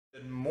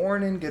Good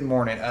morning, good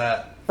morning.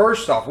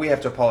 First off, we have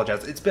to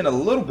apologize. It's been a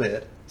little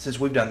bit since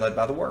we've done Led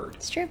by the Word.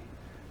 It's true.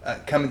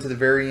 Coming to the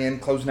very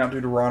end, closing out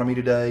Deuteronomy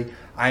today.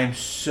 I am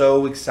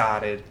so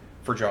excited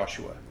for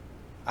Joshua.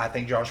 I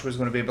think Joshua is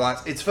going to be a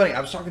blast. It's funny,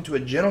 I was talking to a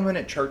gentleman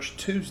at church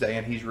Tuesday,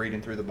 and he's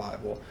reading through the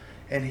Bible,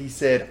 and he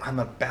said, I'm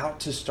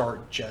about to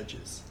start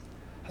Judges.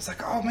 I was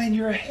like, oh man,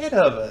 you're ahead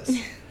of us.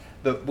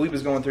 But we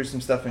was going through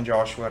some stuff in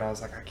Joshua, and I was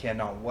like, I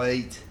cannot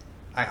wait.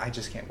 I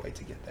just can't wait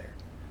to get there.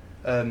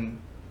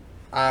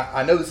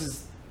 I know this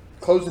is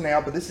closing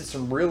out, but this is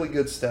some really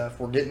good stuff.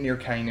 We're getting near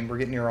Canaan. We're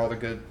getting near all the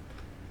good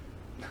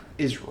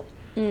Israel.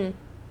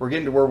 We're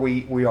getting to where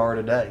we are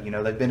today. You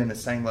know, they've been in the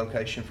same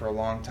location for a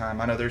long time.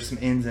 I know there's some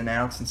ins and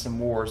outs and some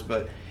wars,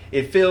 but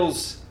it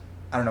feels,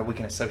 I don't know, we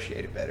can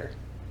associate it better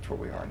to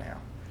where we are now.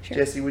 Sure.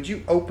 Jesse, would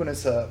you open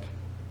us up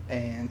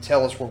and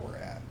tell us where we're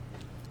at?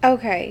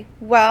 Okay,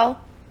 well,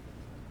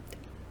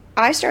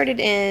 I started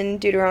in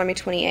Deuteronomy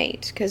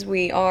 28 because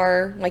we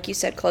are, like you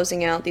said,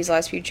 closing out these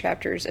last few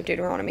chapters of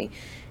Deuteronomy.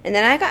 And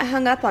then I got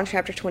hung up on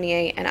chapter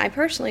 28, and I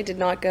personally did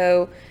not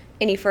go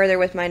any further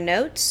with my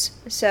notes,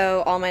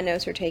 so all my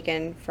notes are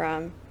taken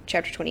from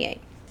chapter 28.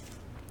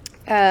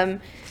 And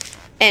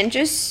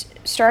just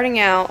starting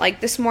out, like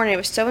this morning, it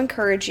was so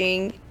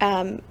encouraging.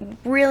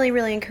 Really,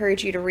 really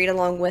encourage you to read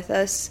along with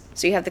us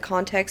so you have the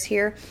context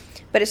here.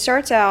 But it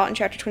starts out in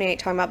chapter 28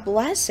 talking about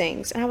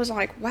blessings. And I was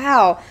like,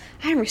 wow,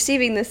 I'm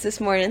receiving this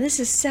morning. This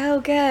is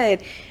so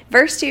good.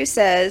 Verse 2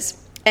 says,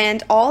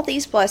 and all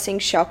these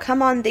blessings shall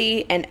come on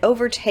thee and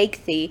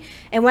overtake thee.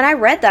 And when I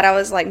read that, I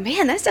was like,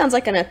 man, that sounds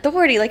like an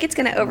authority. Like it's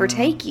going to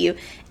overtake you.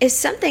 If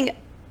something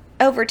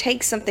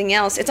overtakes something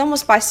else, it's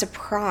almost by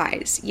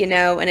surprise, you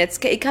know, and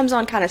it comes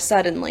on kind of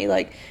suddenly,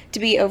 like to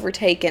be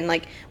overtaken.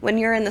 Like when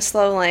you're in the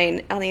slow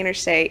lane on the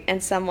interstate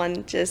and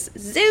someone just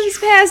zooms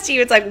past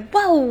you, it's like,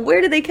 whoa,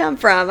 where did they come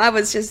from? I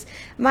was just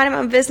minding my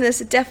own business,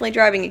 definitely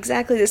driving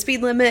exactly the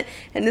speed limit,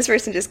 and this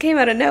person just came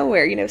out of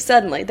nowhere, you know,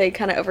 suddenly they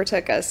kind of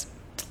overtook us.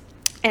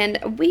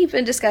 And we've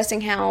been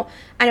discussing how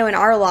I know in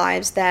our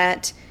lives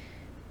that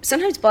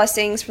sometimes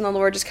blessings from the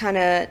Lord just kind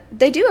of,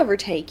 they do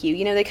overtake you.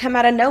 You know, they come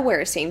out of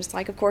nowhere, it seems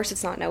like. Of course,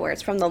 it's not nowhere.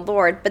 It's from the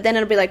Lord. But then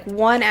it'll be like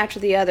one after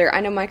the other. I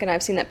know Mike and I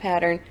have seen that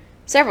pattern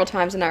several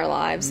times in our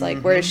lives, like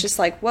where it's just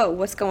like, whoa,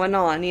 what's going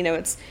on? You know,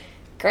 it's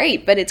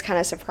great, but it's kind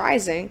of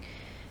surprising.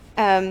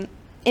 In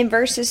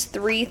verses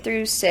 3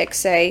 through 6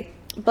 say,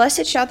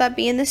 blessed shalt thou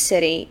be in the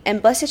city,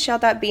 and blessed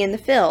shalt thou be in the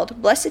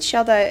field. Blessed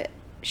shall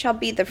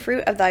be the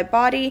fruit of thy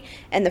body,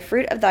 and the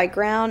fruit of thy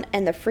ground,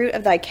 and the fruit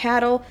of thy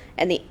cattle,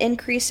 and the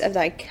increase of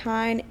thy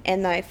kine,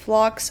 and thy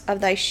flocks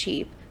of thy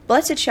sheep.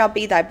 Blessed shall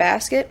be thy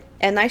basket,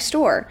 and thy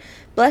store.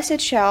 Blessed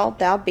shalt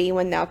thou be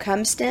when thou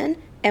comest in,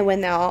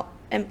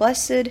 and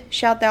blessed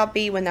shalt thou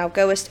be when thou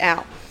goest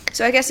out.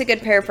 So I guess a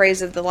good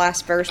paraphrase of the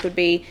last verse would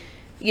be,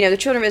 you know, the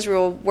children of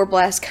Israel were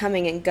blessed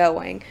coming and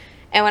going.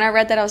 And when I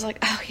read that, I was like,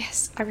 oh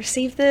yes, I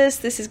received this.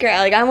 This is great.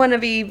 Like, I want to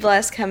be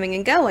blessed coming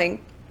and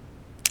going.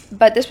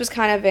 But this was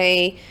kind of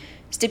a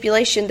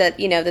stipulation that,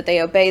 you know, that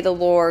they obey the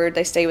Lord,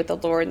 they stay with the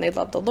Lord, and they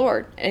love the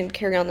Lord and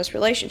carry on this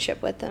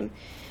relationship with Him.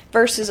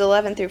 Verses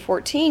 11 through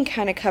 14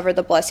 kind of cover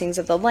the blessings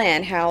of the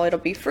land, how it'll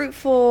be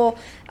fruitful,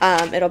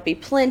 it'll be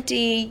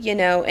plenty, you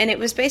know, and it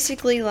was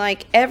basically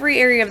like every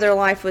area of their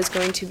life was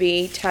going to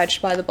be touched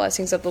by the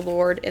blessings of the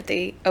Lord if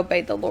they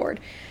obeyed the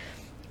Lord.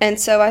 And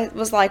so I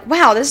was like,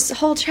 wow, this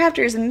whole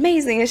chapter is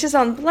amazing. It's just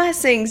on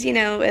blessings, you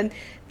know, and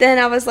then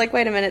I was like,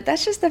 wait a minute,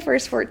 that's just the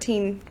first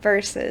 14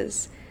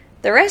 verses.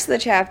 The rest of the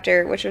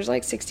chapter, which was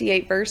like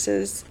 68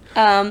 verses,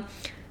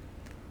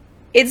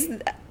 it's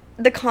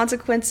the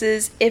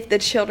consequences if the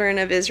children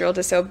of Israel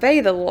disobey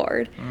the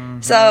Lord.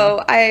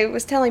 So I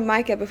was telling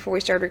Micah before we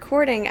started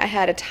recording, I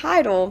had a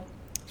title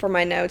for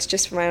my notes,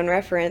 just for my own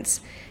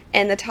reference,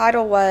 and the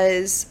title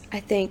was, I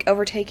think,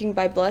 Overtaking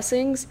by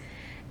Blessings.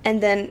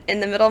 And then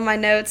in the middle of my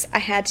notes, I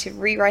had to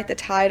rewrite the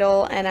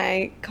title, and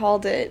I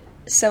called it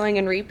Sowing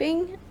and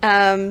Reaping.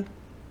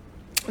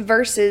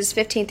 Verses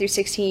 15 through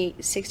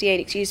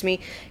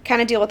 68,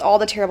 kind of deal with all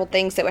the terrible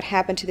things that would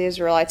happen to the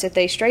Israelites if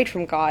they strayed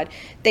from God.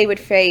 They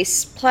would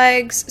face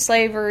plagues,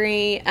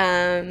 slavery,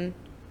 the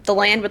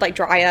land would like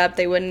dry up,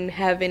 they wouldn't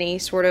have any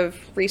sort of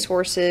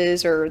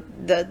resources, or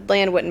the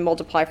land wouldn't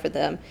multiply for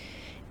them.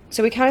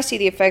 So we kind of see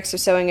the effects of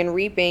sowing and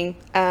reaping,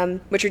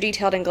 which are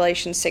detailed in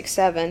Galatians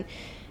 6:7.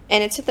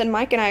 And it's something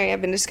Mike and I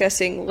have been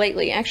discussing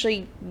lately.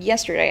 Actually,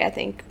 yesterday, I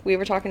think, we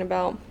were talking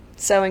about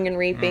sowing and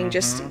reaping,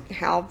 just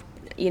how,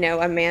 you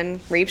know, a man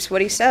reaps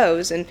what he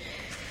sows. And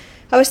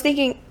I was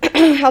thinking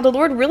how the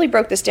Lord really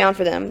broke this down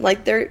for them.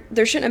 Like, there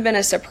shouldn't have been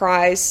a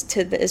surprise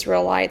to the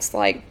Israelites.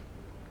 Like,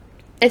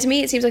 and to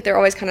me, it seems like they're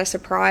always kind of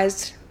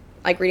surprised,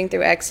 like reading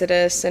through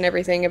Exodus and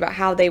everything, about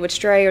how they would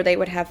stray, or they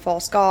would have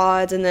false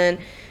gods, and then,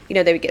 you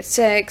know, they would get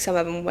sick, some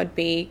of them would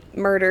be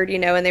murdered, you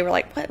know, and they were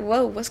like,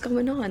 what's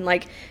going on?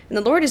 Like, and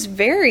the Lord is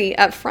very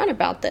upfront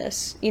about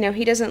this. You know,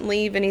 He doesn't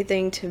leave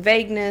anything to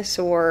vagueness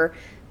or,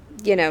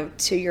 you know,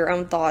 to your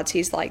own thoughts.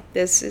 He's like,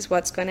 this is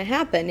what's going to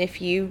happen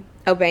if you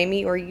obey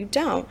me or you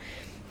don't.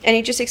 And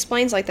He just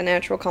explains, like, the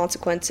natural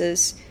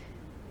consequences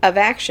of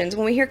actions.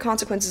 When we hear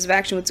consequences of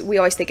action, we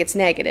always think it's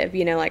negative,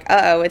 like,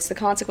 it's the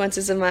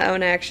consequences of my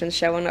own actions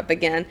showing up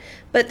again.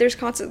 But there's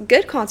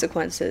good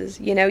consequences.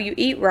 You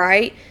eat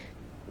right,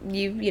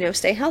 you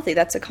stay healthy.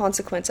 That's a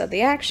consequence of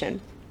the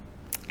action.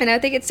 And I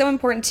think it's so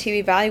important to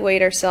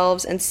evaluate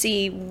ourselves and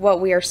see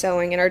what we are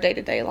sowing in our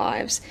day-to-day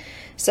lives.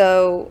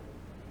 So,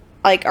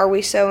 like, are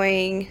we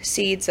sowing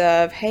seeds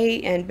of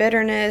hate and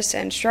bitterness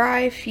and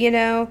strife,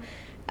 anger?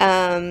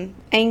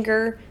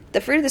 The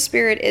fruit of the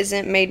Spirit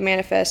isn't made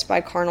manifest by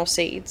carnal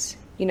seeds.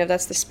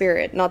 That's the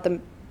Spirit, not the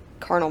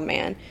carnal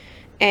man.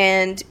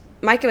 And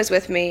Micah was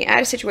with me. I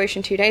had a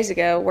situation 2 days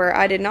ago where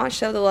I did not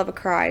show the love of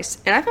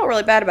Christ. And I felt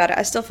really bad about it.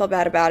 I still feel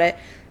bad about it.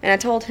 And I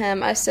told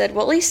him, I said,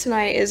 well, at least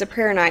tonight is a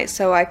prayer night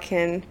so I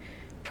can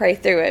pray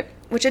through it.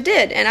 Which I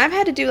did. And I've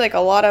had to do a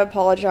lot of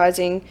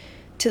apologizing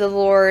to the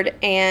Lord,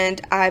 and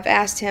I've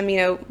asked him,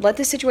 let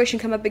this situation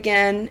come up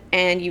again,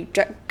 and you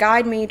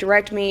guide me,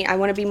 direct me. I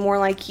want to be more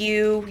like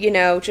you,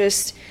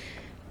 just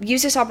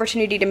use this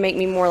opportunity to make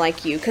me more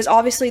like you. Because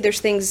obviously there's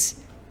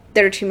things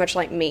that are too much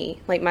like me,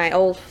 like my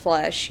old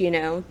flesh,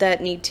 that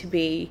need to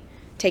be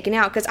taken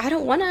out. Because I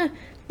don't want to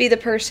be the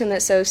person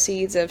that sows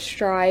seeds of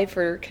strife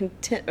or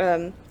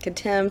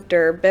contempt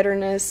or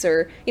bitterness,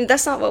 or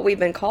that's not what we've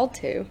been called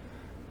to.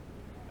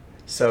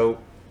 So,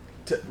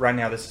 right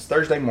now, this is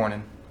Thursday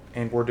morning,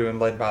 and we're doing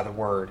Led by the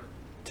Word.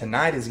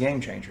 Tonight is Game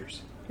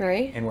Changers.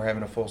 Right. And we're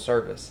having a full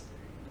service.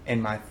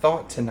 And my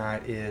thought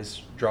tonight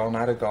is, draw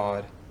nigh to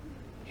God,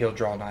 He'll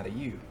draw nigh to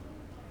you.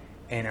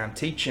 And I'm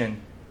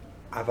teaching,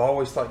 I've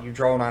always thought you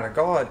draw nigh to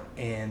God,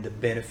 and the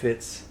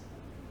benefits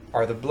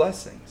are the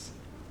blessings.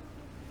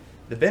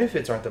 The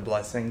benefits aren't the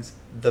blessings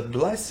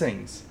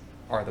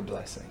are the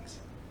blessings.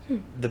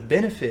 The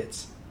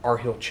benefits are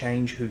He'll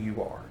change who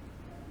you are.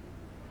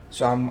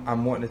 So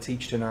I'm wanting to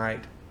teach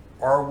tonight,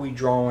 are we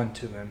drawn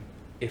to Him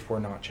if we're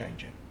not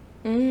changing?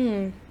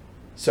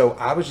 So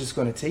I was just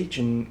going to teach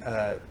and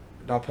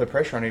not put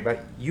pressure on anybody.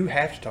 You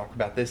have to talk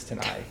about this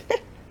tonight.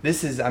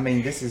 This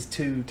is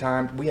 2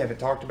 times. We haven't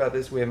talked about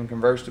this. We haven't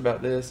conversed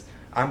about this.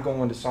 I'm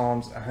going to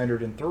Psalms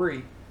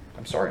 103.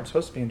 I'm sorry, I'm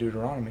supposed to be in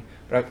Deuteronomy.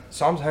 But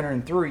Psalms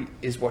 103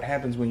 is what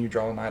happens when you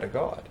draw nigh to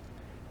God.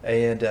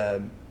 And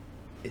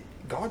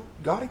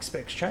God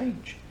expects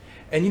change.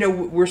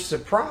 And, we're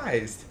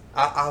surprised.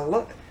 I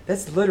love,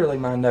 that's literally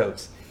my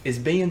notes, is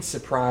being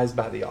surprised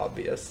by the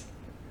obvious.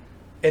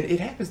 And it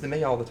happens to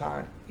me all the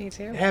time. Me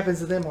too. It happens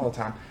to them all the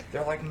time.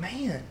 They're like,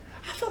 man,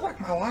 I feel like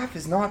my life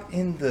is not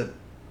in the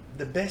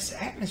best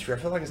atmosphere. I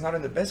feel like it's not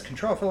in the best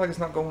control. I feel like it's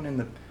not going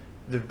in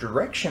the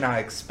direction I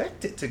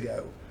expect it to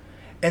go.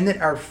 And then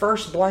our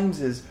first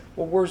blames is,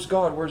 well, where's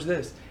God? Where's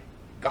this?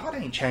 God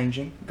ain't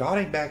changing. God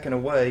ain't backing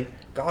away.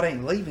 God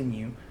ain't leaving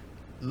you.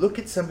 Look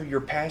at some of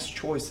your past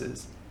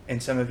choices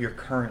and some of your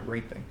current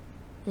reaping.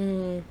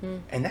 Mm-hmm.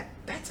 And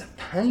that's a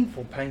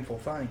painful, painful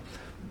thing.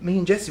 Me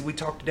and Jesse, we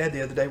talked to Dad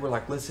the other day. We're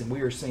like, listen,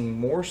 we are seeing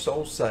more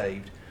souls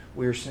saved.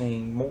 We are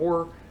seeing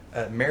more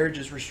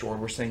marriages restored.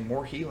 We're seeing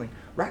more healing.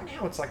 Right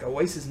now, it's like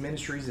Oasis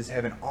Ministries is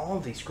having all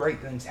these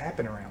great things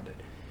happen around it.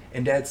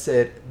 And Dad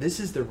said, this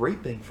is the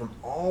reaping from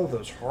all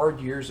those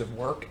hard years of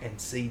work and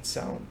seed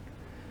sown.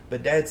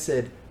 But Dad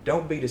said,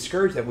 don't be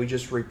discouraged that we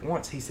just reap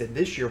once. He said,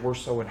 this year we're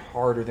sowing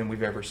harder than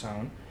we've ever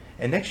sown.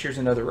 And next year's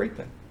another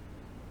reaping.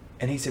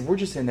 And he said, we're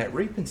just in that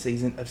reaping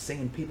season of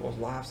seeing people's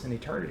lives and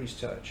eternities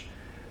touched.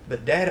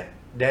 But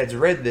Dad's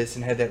read this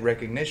and had that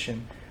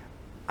recognition.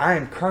 I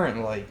am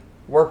currently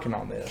working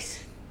on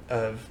this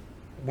of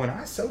when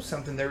I sow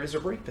something, there is a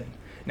reaping.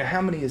 Now,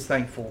 how many is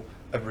thankful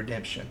of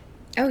redemption?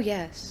 Oh,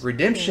 yes.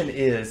 Redemption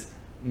is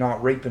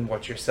not reaping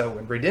what you're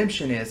sowing.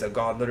 Redemption is a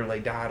God literally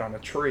died on a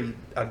tree.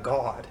 A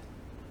God,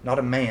 not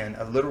a man,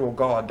 a literal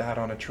God died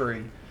on a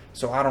tree.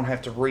 So I don't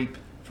have to reap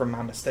from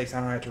my mistakes.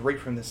 I don't have to reap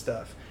from this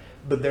stuff.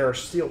 But there are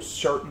still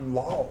certain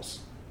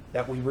laws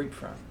that we reap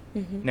from.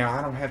 Mm-hmm. Now,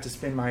 I don't have to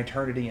spend my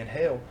eternity in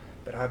hell,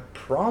 but I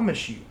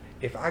promise you,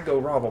 if I go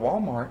rob a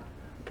Walmart,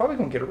 I'm probably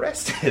going to get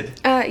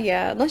arrested.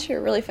 Yeah, unless you're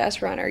a really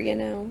fast runner,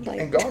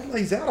 And God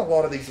lays out a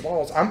lot of these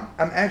laws. I'm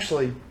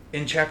actually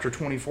in chapter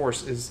 24.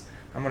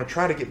 I'm going to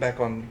try to get back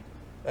on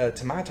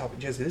to my topic.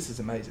 Jesse, this is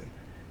amazing.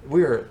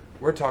 We're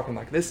talking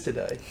like this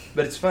today,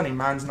 but it's funny.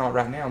 Mine's not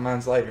right now.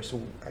 Mine's later.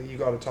 So you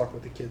got to talk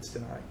with the kids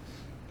tonight.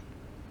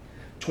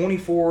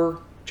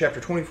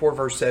 Chapter 24,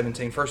 verse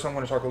 17. First, I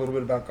want to talk a little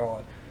bit about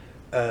God.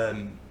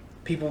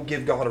 People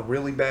give God a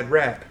really bad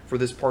rap for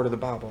this part of the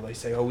Bible. They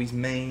say, oh, he's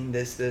mean,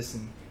 this,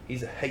 and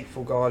he's a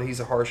hateful God. He's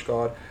a harsh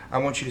God. I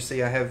want you to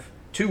see I have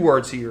 2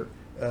 words here.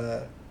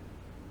 Well,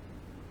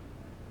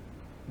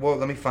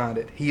 let me find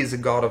it. He is a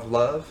God of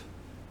love,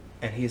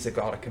 and he is a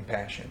God of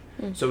compassion.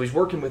 Mm. So he's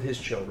working with his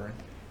children.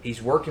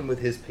 He's working with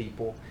his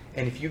people.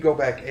 And if you go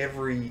back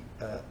through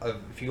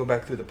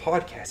the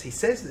podcast, he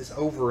says this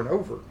over and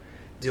over.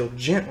 Deal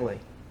gently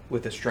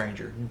with a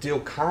stranger.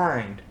 Deal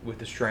kind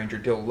with a stranger.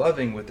 Deal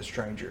loving with a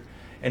stranger.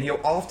 And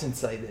he'll often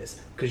say this,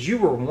 because you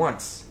were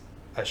once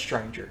a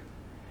stranger.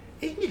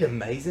 Isn't it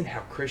amazing how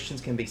Christians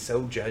can be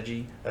so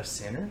judgy of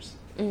sinners?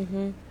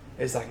 Mm-hmm.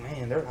 It's like,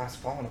 man, their life's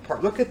falling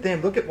apart. Look at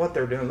them. Look at what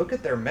they're doing. Look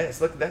at their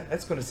mess. Look,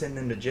 that's going to send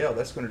them to jail.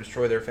 That's going to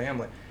destroy their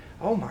family.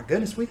 Oh my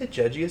goodness, we the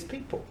judgiest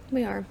people.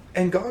 We are.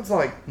 And God's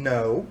like,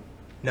 no,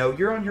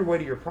 you're on your way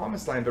to your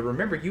promised land. But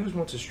remember, you was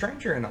once a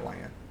stranger in the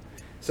land.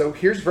 So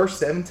here's verse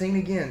 17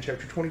 again,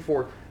 chapter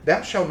 24.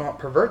 Thou shalt not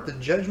pervert the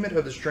judgment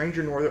of the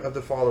stranger nor of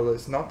the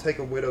fatherless, not take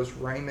a widow's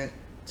raiment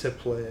to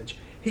pledge.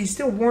 He's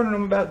still warning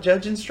them about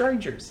judging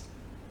strangers.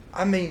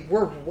 I mean,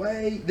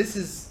 this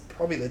is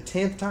probably the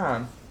 10th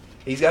time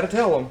he's got to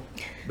tell them,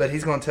 but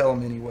he's going to tell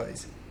them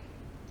anyways.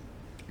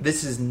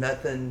 This is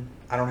nothing.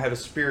 I don't have a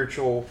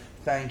spiritual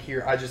thing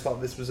here. I just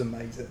thought this was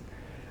amazing.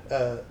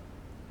 Let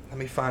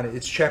me find it.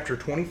 It's chapter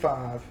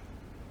 25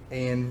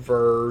 and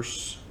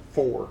verse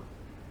 4.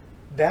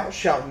 Thou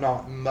shalt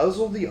not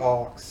muzzle the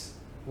ox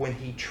when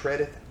he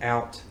treadeth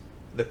out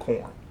the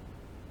corn.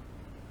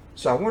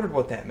 So I wondered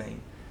what that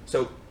means.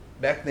 So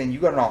back then you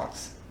got an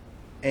ox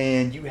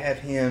and you have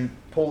him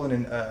pulling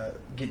and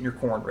getting your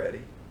corn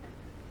ready.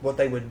 What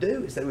they would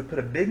do is they would put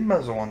a big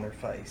muzzle on their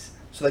face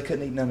so they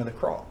couldn't eat none of the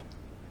crop.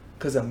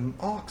 Because an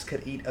ox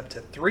could eat up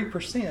to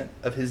 3%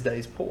 of his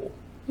day's pull.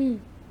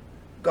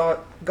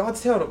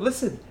 God's telling them,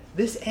 listen,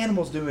 this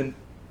animal's doing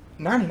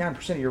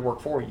 99% of your work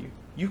for you.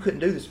 You couldn't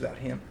do this without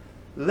him.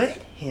 Let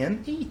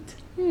him eat.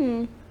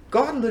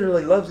 God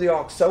literally loves the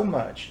ox so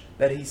much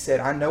that he said,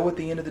 I know at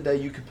the end of the day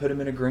you could put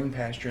him in a green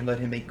pasture and let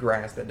him eat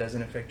grass that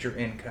doesn't affect your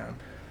income.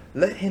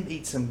 Let him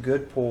eat some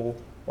good pull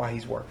while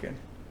he's working.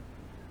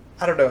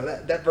 I don't know,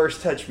 that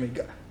verse touched me.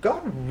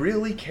 God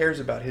really cares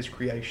about his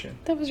creation.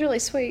 That was really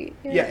sweet.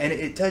 Yeah, and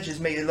it touches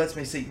me. It lets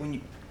me see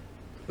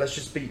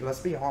let's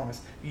be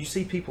honest. You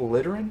see people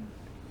littering,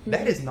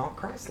 that is not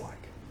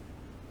Christ-like.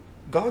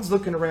 God's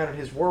looking around at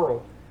his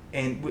world,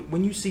 and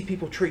when you see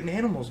people treating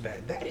animals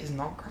bad, that is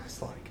not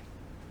Christ-like.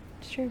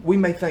 It's true. We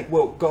may think,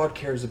 well, God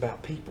cares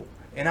about people.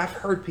 And I've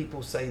heard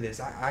people say this.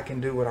 I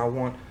can do what I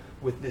want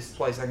with this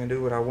place. I can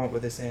do what I want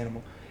with this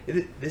animal.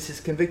 This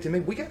has convicted me.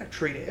 We got to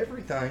treat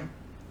everything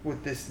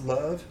with this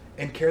love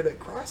and care that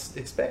Christ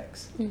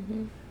expects.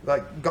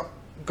 Like,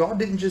 God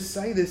didn't just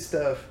say this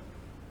stuff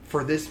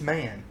for this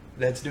man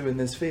that's doing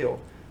this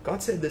field.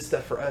 God said this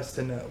stuff for us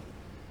to know.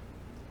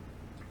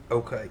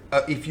 Okay.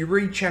 If you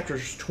read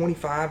chapters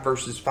 25,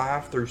 verses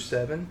 5 through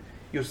 7,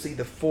 you'll see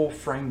the full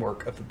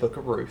framework of the book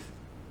of Ruth.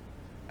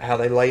 How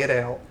they lay it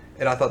out.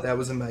 And I thought that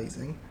was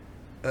amazing.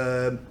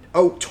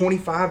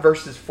 25,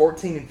 verses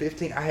 14 and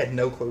 15. I had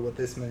no clue what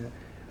this meant.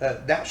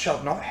 Thou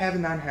shalt not have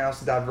in thine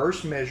house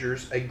diverse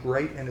measures, a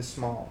great and a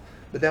small.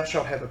 But thou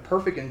shalt have a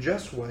perfect and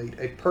just weight,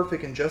 a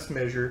perfect and just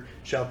measure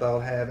shalt thou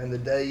have, and the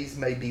days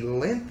may be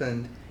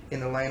lengthened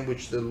in the land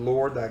which the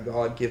Lord thy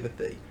God giveth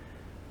thee.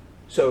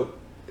 So,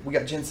 we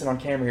got Jensen on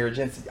camera here.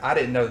 Jensen, I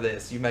didn't know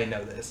this. You may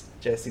know this.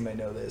 Jesse may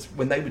know this.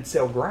 When they would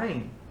sell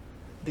grain,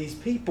 these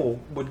people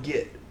would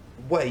get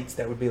weights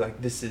that would be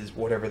like, this is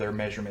whatever their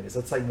measurement is.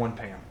 Let's say 1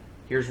 pound.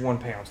 Here's 1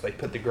 pound. So they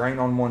put the grain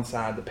on one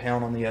side, the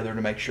pound on the other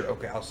to make sure,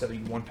 okay, I'll sell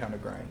you 1 pound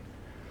of grain.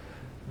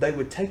 They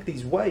would take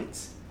these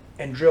weights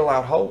and drill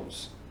out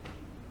holes.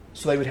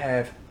 So they would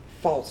have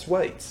false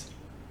weights.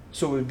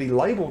 So it would be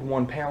labeled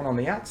 1 pound on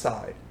the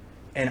outside,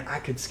 and I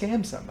could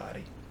scam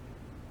somebody.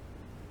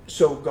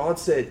 So God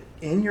said,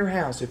 in your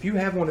house, if you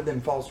have one of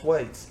them false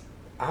weights,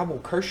 I will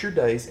curse your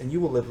days and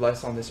you will live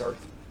less on this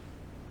earth.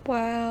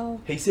 Wow.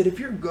 He said, if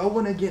you're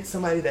going against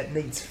somebody that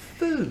needs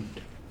food,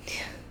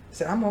 he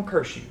said, I'm going to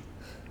curse you.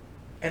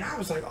 And I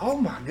was like, oh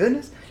my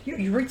goodness.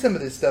 You read some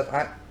of this stuff,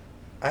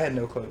 I had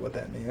no clue what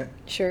that meant.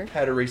 Sure.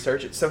 Had to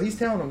research it. So he's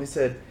telling them, he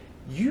said,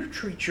 you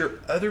treat your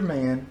other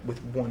man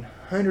with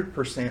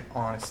 100%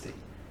 honesty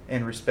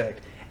and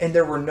respect. And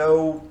there were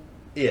no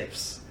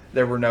ifs.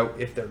 There were no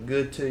if they're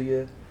good to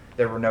you.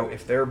 There were no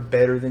if they're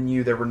better than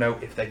you. There were no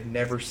if they've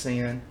never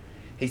sinned.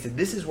 He said,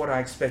 this is what I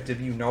expect of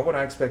you, not what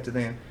I expect of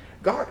them.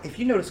 God, if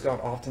you notice, God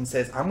often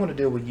says, I'm going to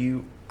deal with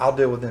you, I'll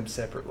deal with them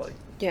separately.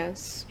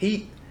 Yes.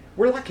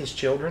 We're like his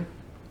children.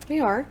 We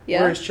are,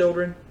 yeah. We're his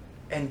children,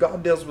 and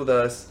God deals with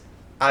us.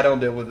 I don't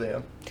deal with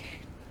them.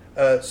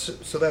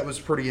 So that was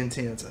pretty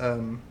intense.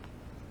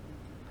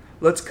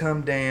 Let's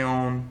come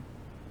down.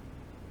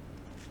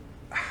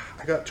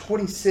 I got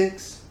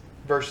 26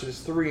 verses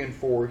 3 and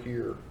 4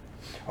 here.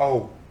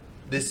 Oh,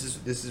 this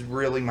is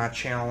really my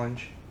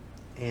challenge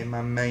and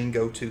my main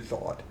go-to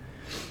thought.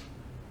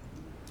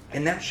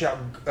 And that shall,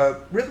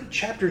 really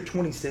chapter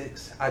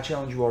 26, I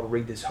challenge you all to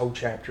read this whole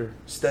chapter,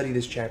 study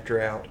this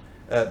chapter out,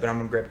 but I'm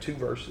going to grab 2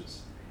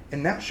 verses.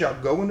 And thou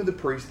shalt go unto the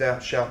priest, thou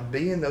shalt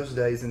be in those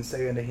days, and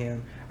say unto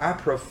him, I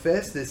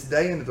profess this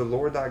day unto the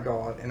Lord thy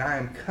God, and I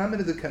am come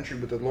into the country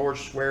which the Lord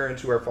sware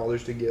unto our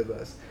fathers to give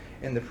us.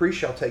 And the priest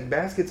shall take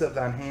baskets of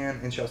thine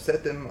hand, and shall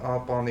set them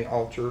up on the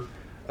altar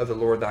of the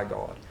Lord thy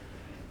God.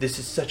 This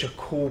is such a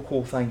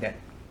cool thing that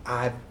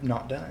I've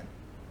not done.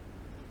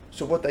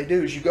 So what they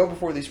do is you go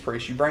before these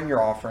priests, you bring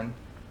your offering,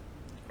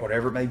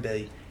 whatever it may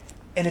be,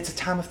 and it's a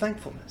time of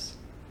thankfulness.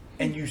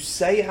 And you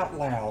say out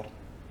loud,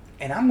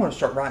 and I'm going to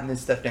start writing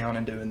this stuff down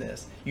and doing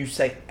this. You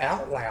say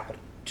out loud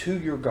to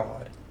your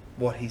God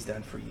what he's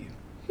done for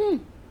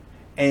you.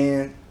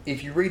 And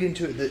if you read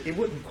into it, it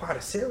wasn't quite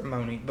a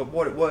ceremony, but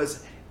what it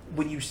was,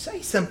 when you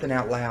say something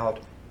out loud,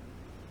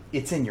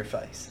 it's in your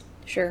face.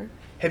 Sure.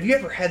 Have you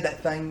ever had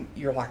that thing,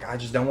 you're like, I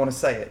just don't want to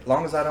say it. As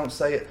long as I don't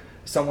say it,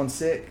 someone's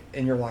sick,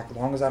 and you're like, as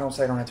long as I don't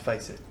say it, I don't have to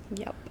face it.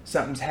 Yep.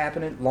 Something's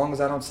happening, as long as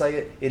I don't say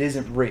it, it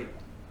isn't real.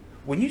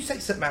 When you say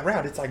something out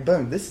loud, it's like,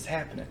 boom, this is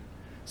happening.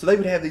 So they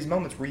would have these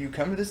moments where you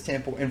come to this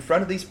temple in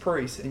front of these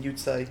priests, and you'd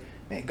say,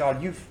 man,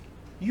 God,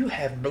 you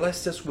have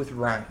blessed us with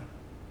rain.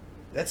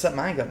 That's something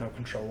I ain't got no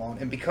control on.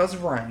 And because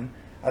of rain,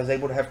 I was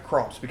able to have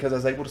crops. Because I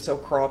was able to sell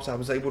crops, I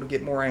was able to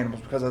get more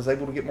animals. Because I was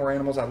able to get more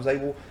animals, I was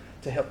able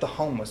to help the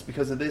homeless.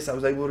 Because of this, I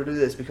was able to do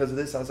this. Because of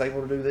this, I was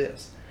able to do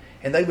this.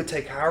 And they would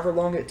take however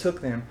long it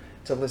took them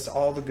to list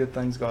all the good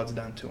things God's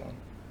done to them.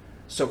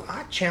 So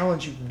I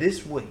challenge you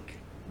this week,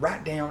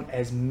 write down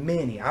as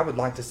many, I would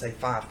like to say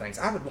 5 things.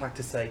 I would like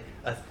to say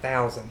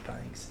 1,000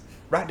 things.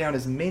 Write down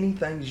as many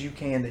things you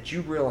can that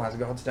you realize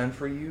God's done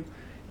for you.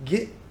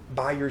 Get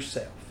by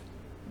yourself.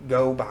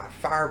 Go by a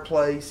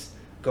fireplace.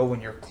 Go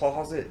in your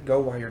closet. Go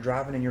while you're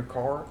driving in your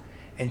car.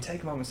 And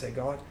take a moment and say,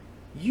 God,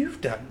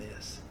 you've done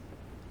this.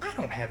 I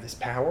don't have this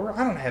power.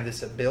 I don't have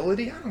this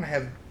ability. I don't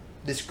have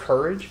this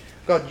courage.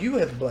 God, you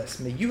have blessed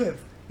me.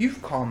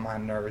 You've calmed my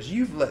nerves.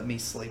 You've let me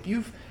sleep.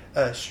 You've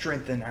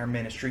strengthened our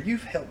ministry.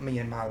 You've helped me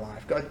in my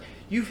life. God,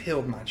 you've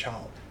healed my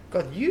child.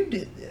 God, you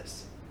did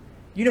this.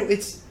 You know,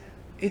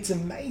 it's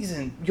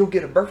amazing. You'll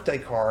get a birthday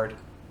card,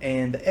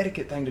 and the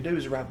etiquette thing to do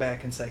is write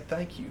back and say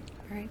thank you.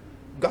 Right.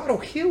 God will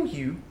heal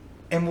you,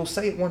 and we'll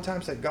say it one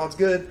time, say God's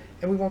good,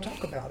 and we won't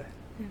talk about it.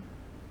 Yeah.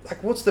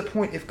 Like, what's the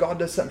point if God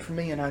does something for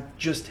me and I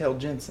just tell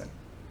Jensen?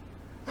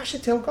 I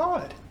should tell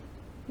God.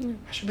 Yeah.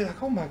 I should be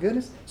like, oh my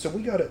goodness. So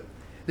we got to.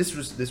 This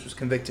was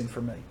convicting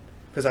for me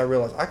because I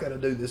realized I got to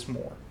do this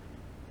more.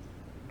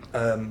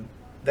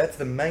 That's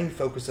the main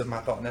focus of my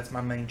thought, and that's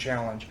my main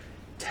challenge.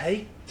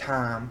 Take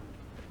time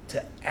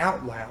to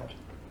out loud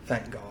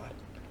thank God.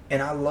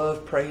 And I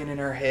love praying in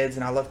our heads,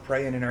 and I love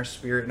praying in our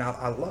spirit, and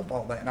I love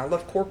all that, and I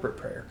love corporate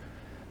prayer.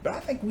 But I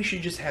think we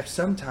should just have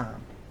some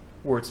time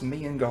where it's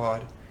me and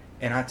God,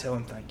 and I tell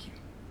him thank you.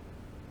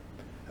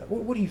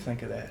 What do you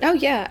think of that? Oh,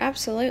 yeah,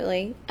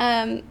 absolutely.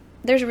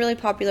 There's a really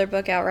popular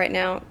book out right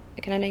now.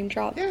 Can I name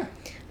drop? Yeah.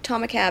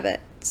 Atomic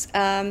Habits.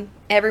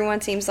 Everyone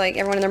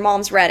and their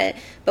mom's read it.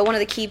 But one of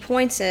the key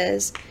points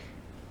is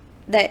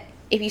that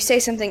if you say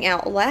something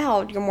out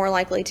loud, you're more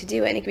likely to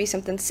do it. And it can be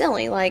something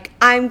silly, like,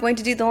 I'm going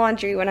to do the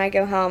laundry when I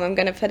go home. I'm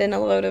going to put in a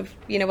load of,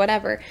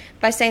 whatever.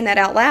 By saying that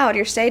out loud,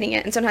 you're stating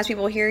it. And sometimes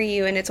people hear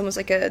you, and it's almost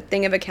like a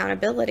thing of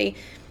accountability.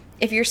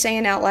 If you're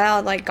saying out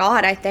loud, like,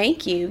 God, I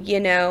thank you,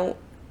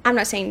 I'm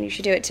not saying you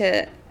should do it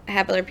to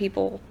have other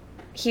people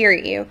hear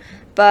you.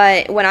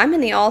 But when I'm in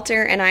the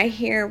altar and I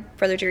hear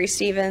Brother Jerry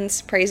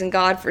Stevens praising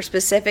God for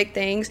specific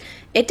things,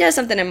 it does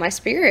something in my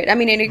spirit. I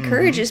mean, it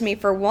encourages me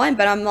for one,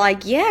 but I'm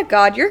like, yeah,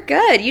 God, you're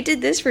good. You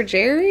did this for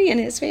Jerry and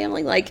his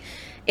family. Like,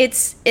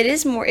 it's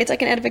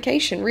like an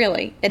edification,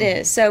 really. It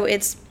is. So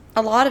it's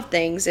a lot of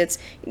things.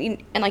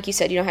 And like you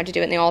said, you don't have to do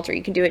it in the altar.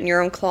 You can do it in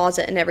your own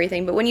closet and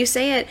everything. But when you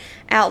say it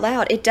out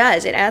loud, it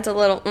does. It adds a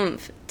little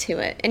oomph to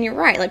it. And you're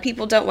right. Like,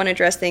 people don't want to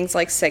address things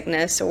like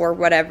sickness or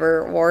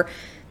whatever, or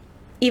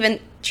even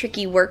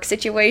tricky work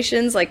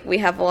situations. Like, we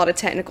have a lot of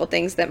technical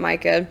things that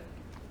Micah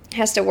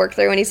has to work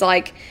through, and he's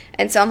like,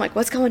 and so I'm like,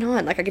 what's going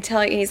on? Like, I could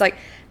tell you, and he's like,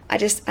 I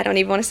don't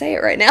even want to say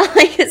it right now,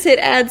 because it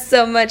adds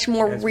so much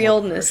more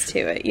realness to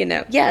it,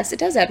 Yes, it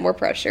does add more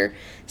pressure.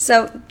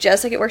 So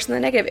just like it works in the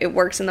negative, it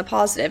works in the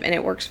positive, and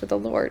it works for the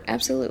Lord.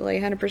 Absolutely,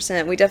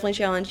 100%. We definitely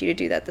challenge you to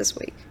do that this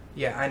week.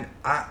 Yeah, and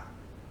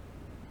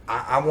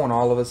I want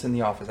all of us in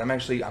the office. I'm going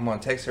to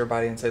text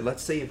everybody and say,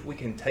 let's see if we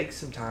can take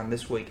some time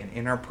this week and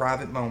in our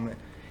private moment.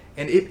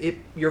 And if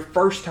your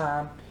first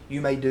time, you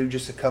may do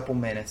just a couple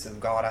minutes of,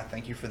 God, I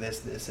thank you for this,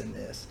 this, and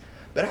this.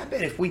 But I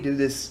bet if we do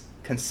this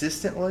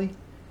consistently,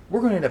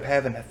 we're going to end up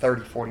having a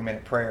 30,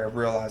 40-minute prayer of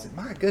realizing,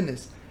 my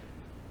goodness.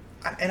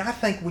 And I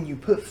think when you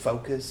put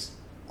focus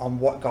on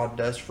what God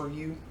does for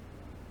you,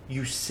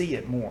 you see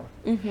it more.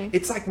 Mm-hmm.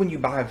 It's like when you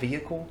buy a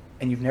vehicle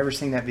and you've never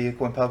seen that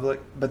vehicle in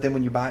public, but then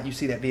when you buy it, you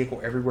see that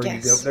vehicle everywhere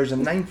you go. There's a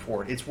name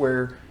for it. It's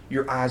where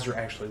your eyes are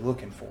actually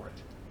looking for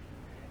it.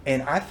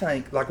 And I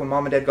think, like when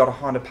Mom and Dad got a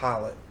Honda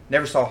Pilot,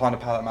 never saw a Honda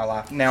Pilot in my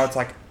life. Now it's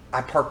like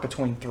I park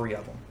between 3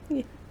 of them.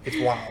 Yeah. It's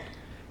wild.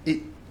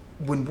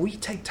 When we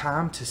take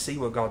time to see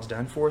what God's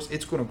done for us,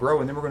 it's going to grow,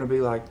 and then we're going to be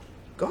like,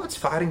 God's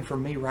fighting for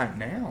me right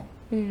now.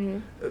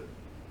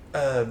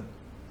 Mm-hmm.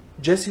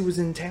 Jesse was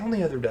in town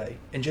the other day,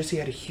 and Jesse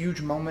had a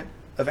huge moment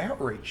of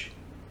outreach.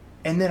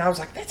 And then I was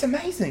like, that's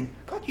amazing.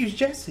 God used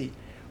Jesse.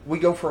 We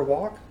go for a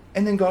walk,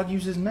 and then God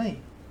uses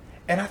me.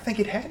 And I think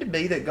it had to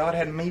be that God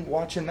had me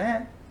watching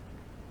that.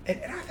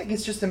 And I think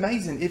it's just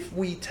amazing if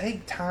we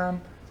take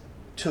time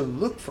to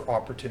look for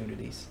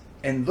opportunities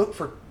and look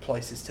for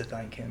places to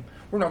thank Him.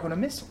 We're not going to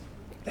miss them.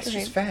 That's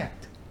just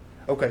fact.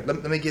 Okay,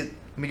 let me get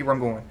where I'm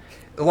going.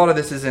 A lot of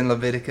this is in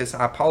Leviticus.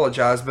 I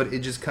apologize, but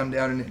it just come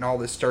down and all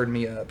this stirred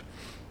me up.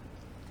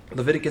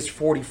 Leviticus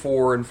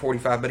 44 and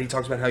 45, but he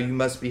talks about how you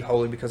must be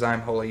holy because I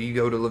am holy. You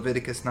go to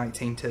Leviticus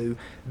 19:2,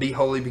 be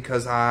holy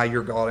because I,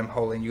 your God, am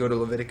holy. And you go to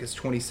Leviticus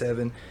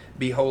 27,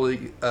 be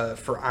holy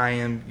for I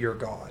am your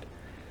God.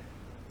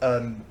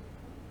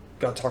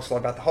 God talks a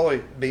lot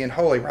about being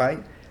holy,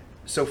 right?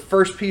 So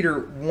 1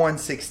 Peter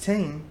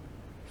 1:16,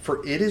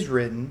 for it is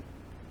written,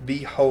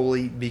 be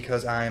holy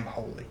because I am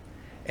holy.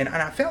 And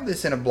I found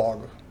this in a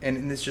blog,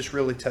 and this just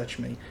really touched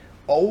me.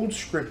 Old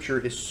Scripture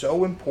is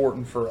so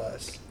important for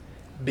us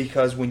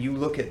because when you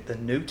look at the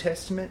New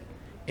Testament,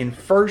 in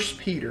 1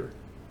 Peter,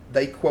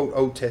 they quote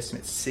Old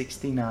Testament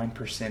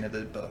 69% of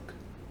the book.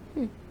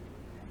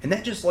 And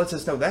that just lets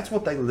us know that's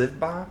what they live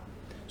by.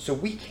 So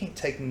we can't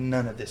take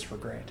none of this for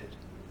granted.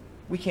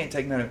 We can't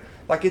take none of it.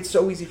 Like, it's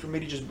so easy for me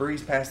to just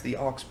breeze past the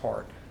ox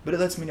part, but it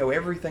lets me know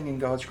everything in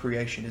God's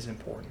creation is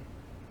important.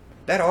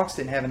 That ox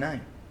didn't have a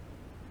name.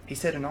 He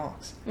said an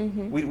ox.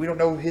 Mm-hmm. We don't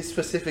know his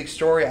specific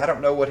story. I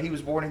don't know what he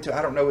was born into.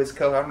 I don't know his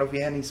color. I don't know if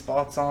he had any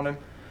spots on him.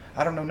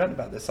 I don't know nothing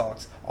about this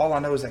ox. All I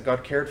know is that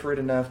God cared for it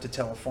enough to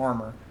tell a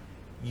farmer,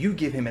 you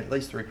give him at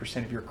least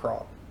 3% of your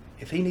crop.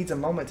 If he needs a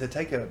moment to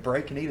take a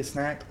break and eat a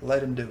snack,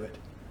 let him do it.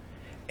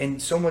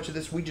 And so much of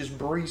this we just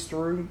breeze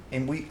through,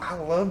 and I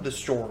love the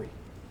story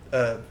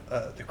of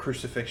the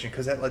crucifixion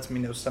because that lets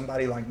me know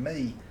somebody like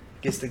me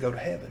gets to go to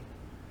heaven.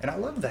 And I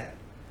love that.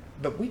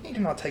 But we need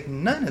to not take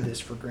none of this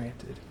for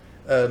granted.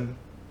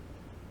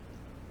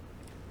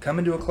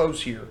 Coming to a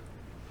close here,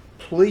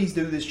 please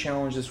do this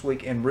challenge this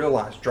week and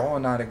realize, draw a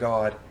nigh to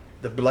God.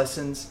 The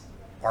blessings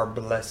are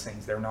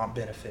blessings. They're not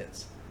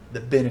benefits. The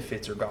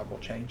benefits are God will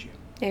change you.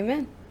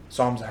 Amen.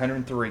 Psalms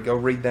 103. Go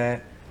read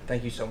that.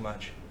 Thank you so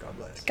much. God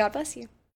bless. God bless you.